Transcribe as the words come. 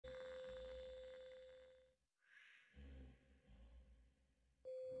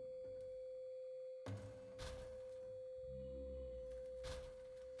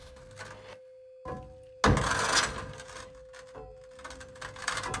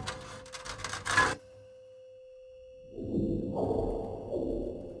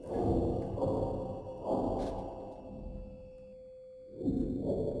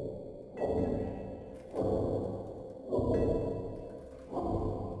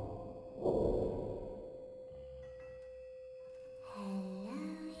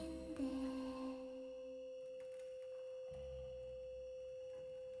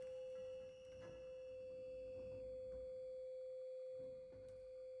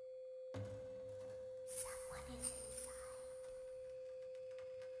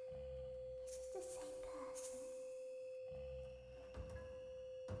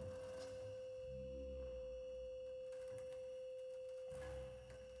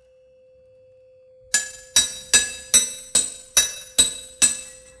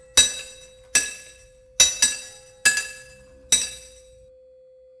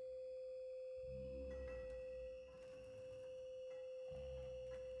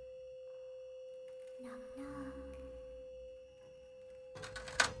Knock, knock.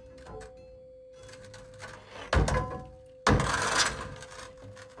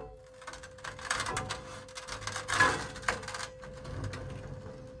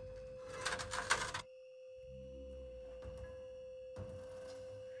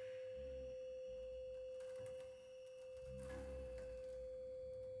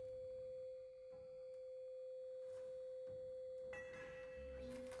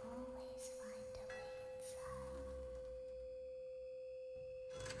 Always find a way inside.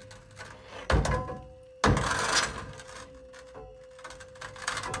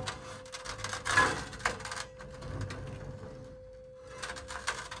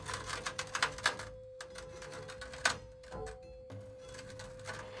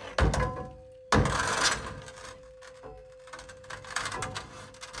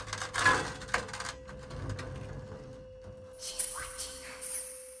 She's watching us.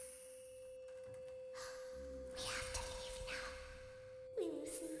 We have to leave now. We will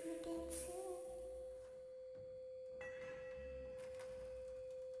see you again soon.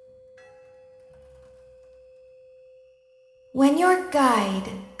 When your guide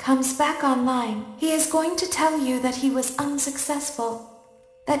comes back online, he is going to tell you that he was unsuccessful,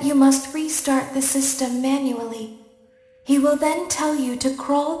 that you must restart the system manually. He will then tell you to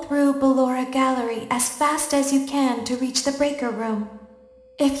crawl through Ballora Gallery as fast as you can to reach the breaker room.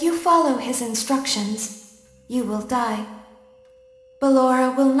 If you follow his instructions, you will die.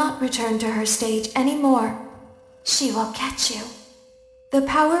 Ballora will not return to her stage anymore. She will catch you. The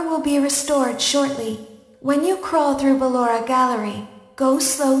power will be restored shortly. When you crawl through Ballora Gallery, go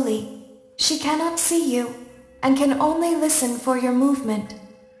slowly. She cannot see you and can only listen for your movement.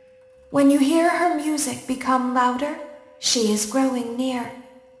 When you hear her music become louder, she is growing near,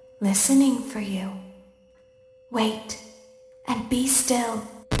 listening for you. Wait and be still.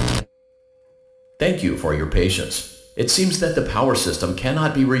 Thank you for your patience. It seems that the power system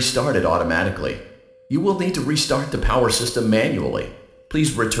cannot be restarted automatically. You will need to restart the power system manually.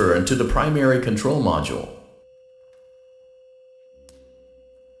 Please return to the primary control module.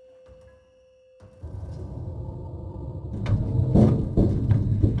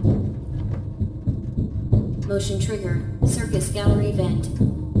 Motion trigger. Circus gallery vent.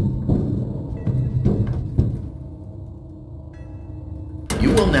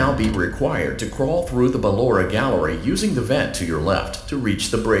 You will now be required to crawl through the Ballora Gallery using the vent to your left to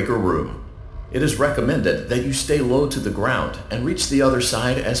reach the breaker room. It is recommended that you stay low to the ground and reach the other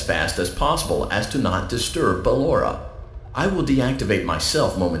side as fast as possible as to not disturb Ballora. I will deactivate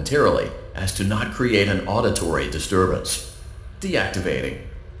myself momentarily as to not create an auditory disturbance. Deactivating.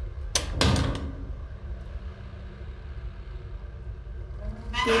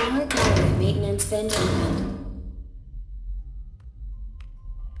 Ballora Gallery maintenance vent open.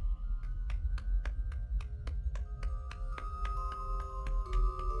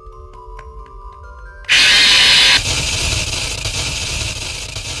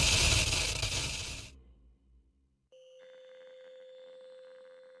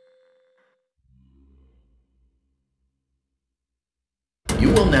 You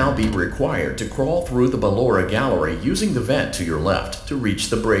will now be required to crawl through the Ballora Gallery using the vent to your left to reach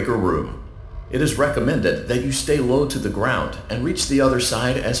the breaker room. It is recommended that you stay low to the ground and reach the other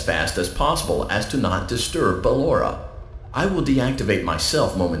side as fast as possible as to not disturb Ballora. I will deactivate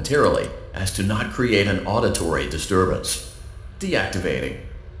myself momentarily as to not create an auditory disturbance. Deactivating.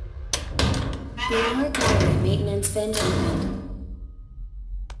 Ballora Gallery maintenance vent open.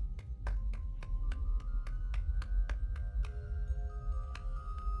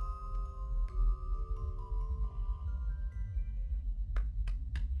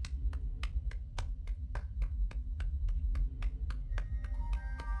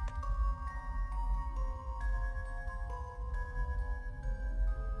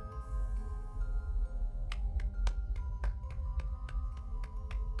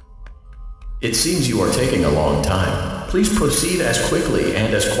 It seems you are taking a long time. Please proceed as quickly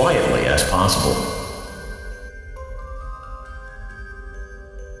and as quietly as possible.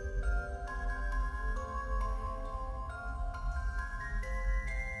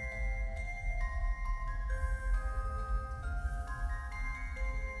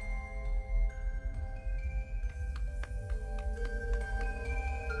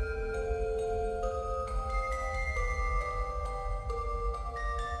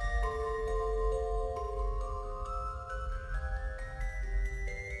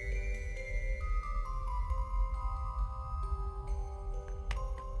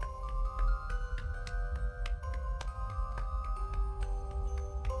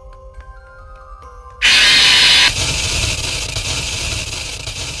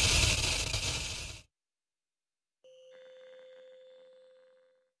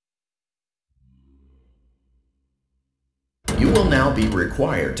 You will now be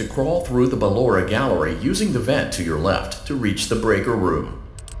required to crawl through the Ballora gallery using the vent to your left to reach the breaker room.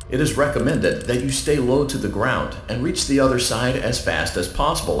 It is recommended that you stay low to the ground and reach the other side as fast as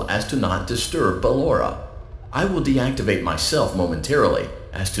possible as to not disturb Ballora. I will deactivate myself momentarily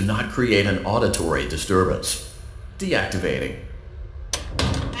as to not create an auditory disturbance. Deactivating.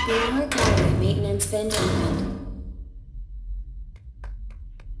 Ballora gallery maintenance vent opened.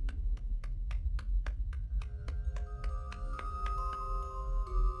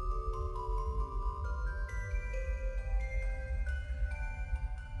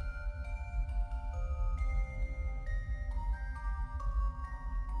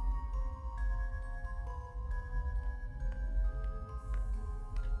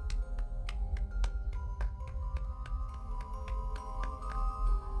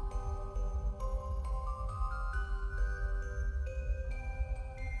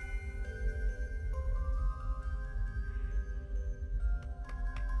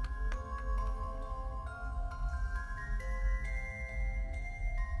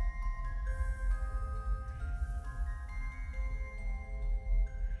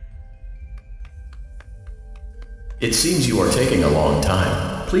 It seems you are taking a long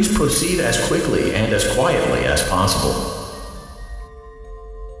time. Please proceed as quickly and as quietly as possible.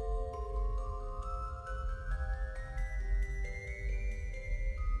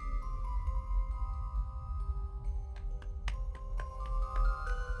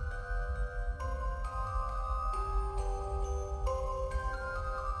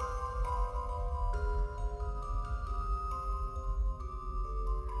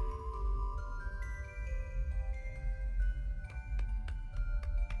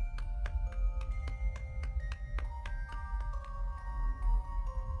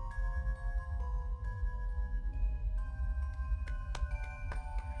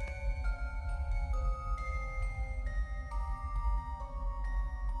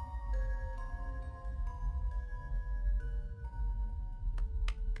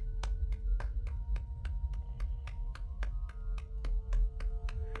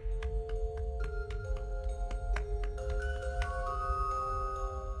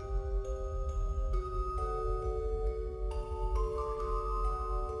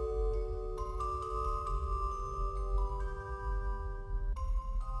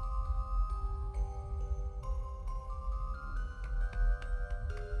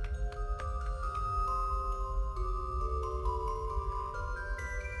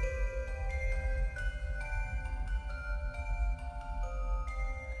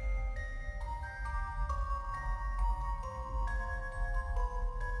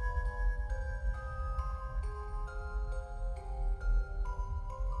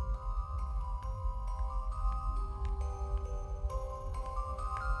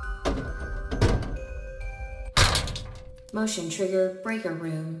 Motion trigger breaker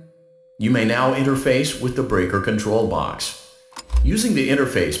room. You may now interface with the breaker control box. Using the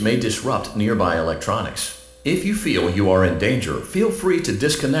interface may disrupt nearby electronics. If you feel you are in danger, feel free to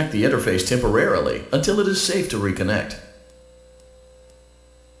disconnect the interface temporarily until it is safe to reconnect.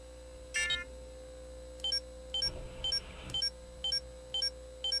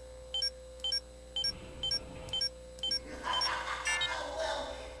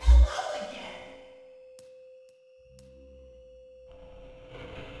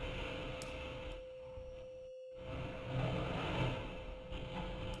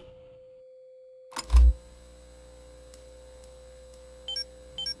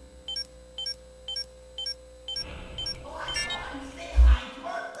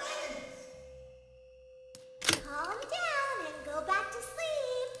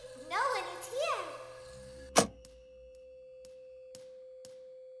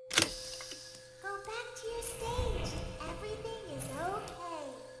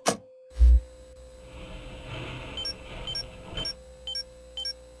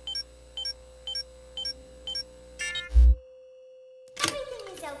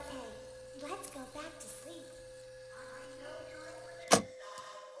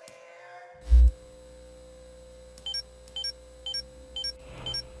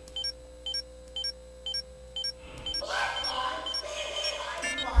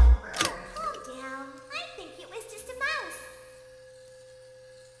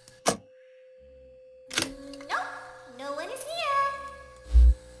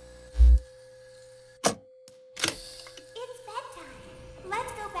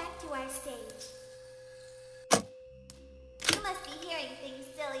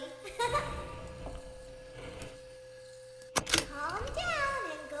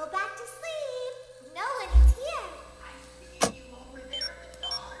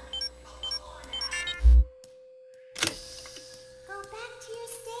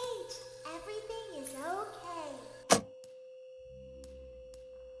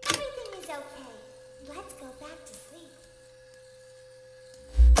 okay. Let's go back to sleep.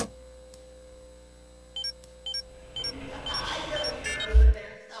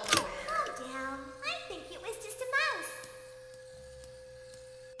 Oh, calm down. I think it was just a mouse.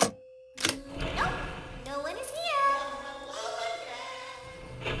 Nope, no one is here.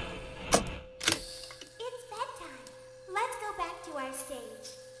 It's bedtime. Let's go back to our stage.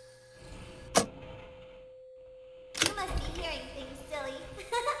 You must be hearing things, silly.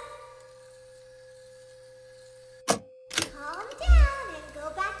 Calm down and go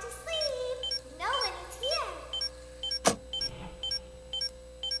back to sleep. No one is here.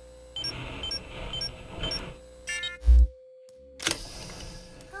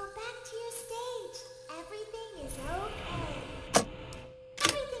 Go back to your stage. Everything is okay.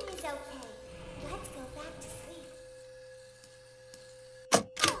 Everything is okay. Let's go back to sleep.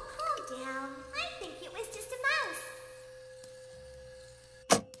 Oh, calm down. I think it was just a mouse.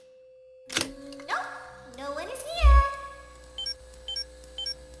 Nope, no one is here.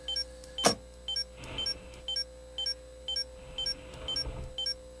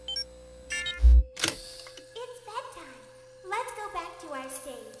 It's bedtime. Let's go back to our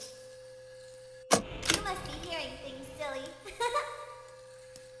stage. You must be hearing things, silly.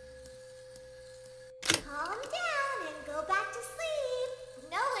 Calm down and go back to sleep.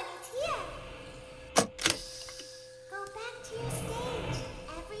 No one is here. Go back to your stage.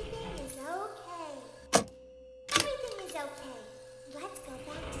 Everything is okay. Everything is okay. Let's go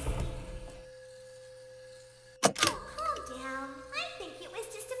back to sleep. Oh, calm down. I think it was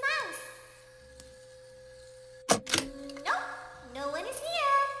just a mouse. Nope, no one is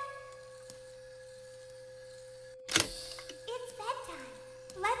here. It's bedtime.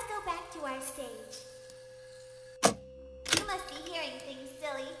 Let's go back to our stage. You must be hearing things,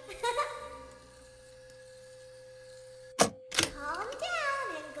 silly. Calm down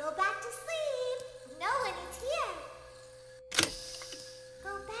and go back to sleep. No one is here.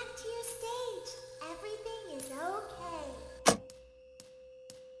 Go back to your stage. Everything is okay.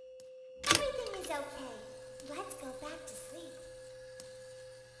 Everything is okay. Let's go back to sleep.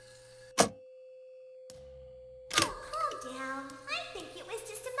 Oh, calm down. I think it was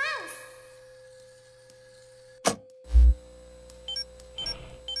just a mouse.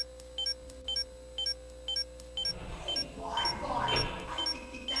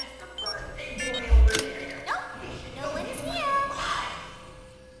 Nope, no one is here.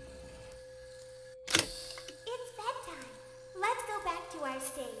 It's bedtime. Let's go back to our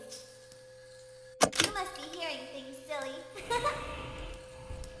stage. You must be hearing things, silly.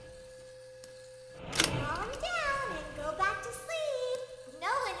 Calm down and go back to sleep.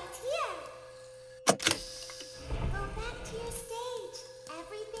 No one is here. Go back to your stage.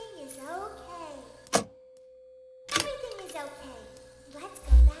 Everything is okay. Everything is okay. Let's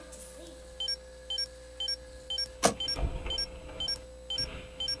go back to sleep.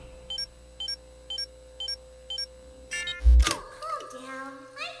 Oh, calm down.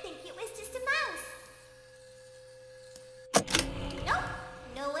 I think it was just a mouse. Nope,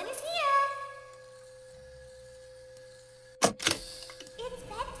 no one is here. It's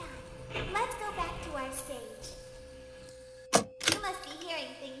bedtime. Let's go back to our stage. You must be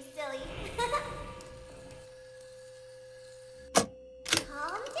hearing things, silly.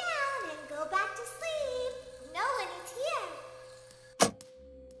 Calm down and go back to sleep. No one is here.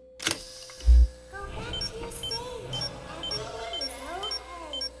 Go back to your stage. Everything is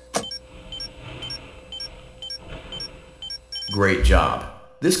okay. Great job.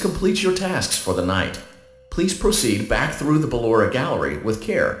 This completes your tasks for the night. Please proceed back through the Ballora Gallery with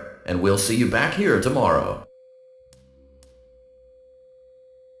care, and we'll see you back here tomorrow.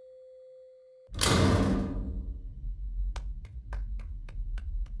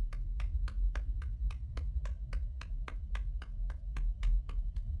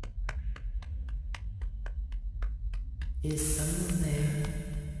 Is someone there?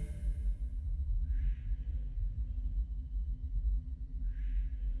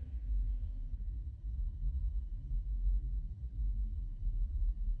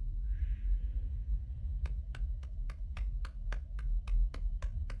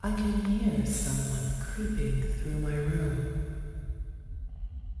 I can hear someone creeping through my room.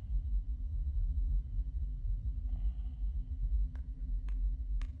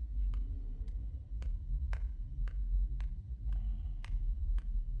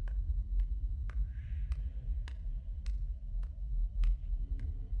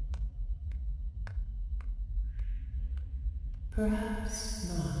 Perhaps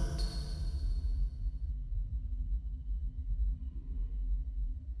not.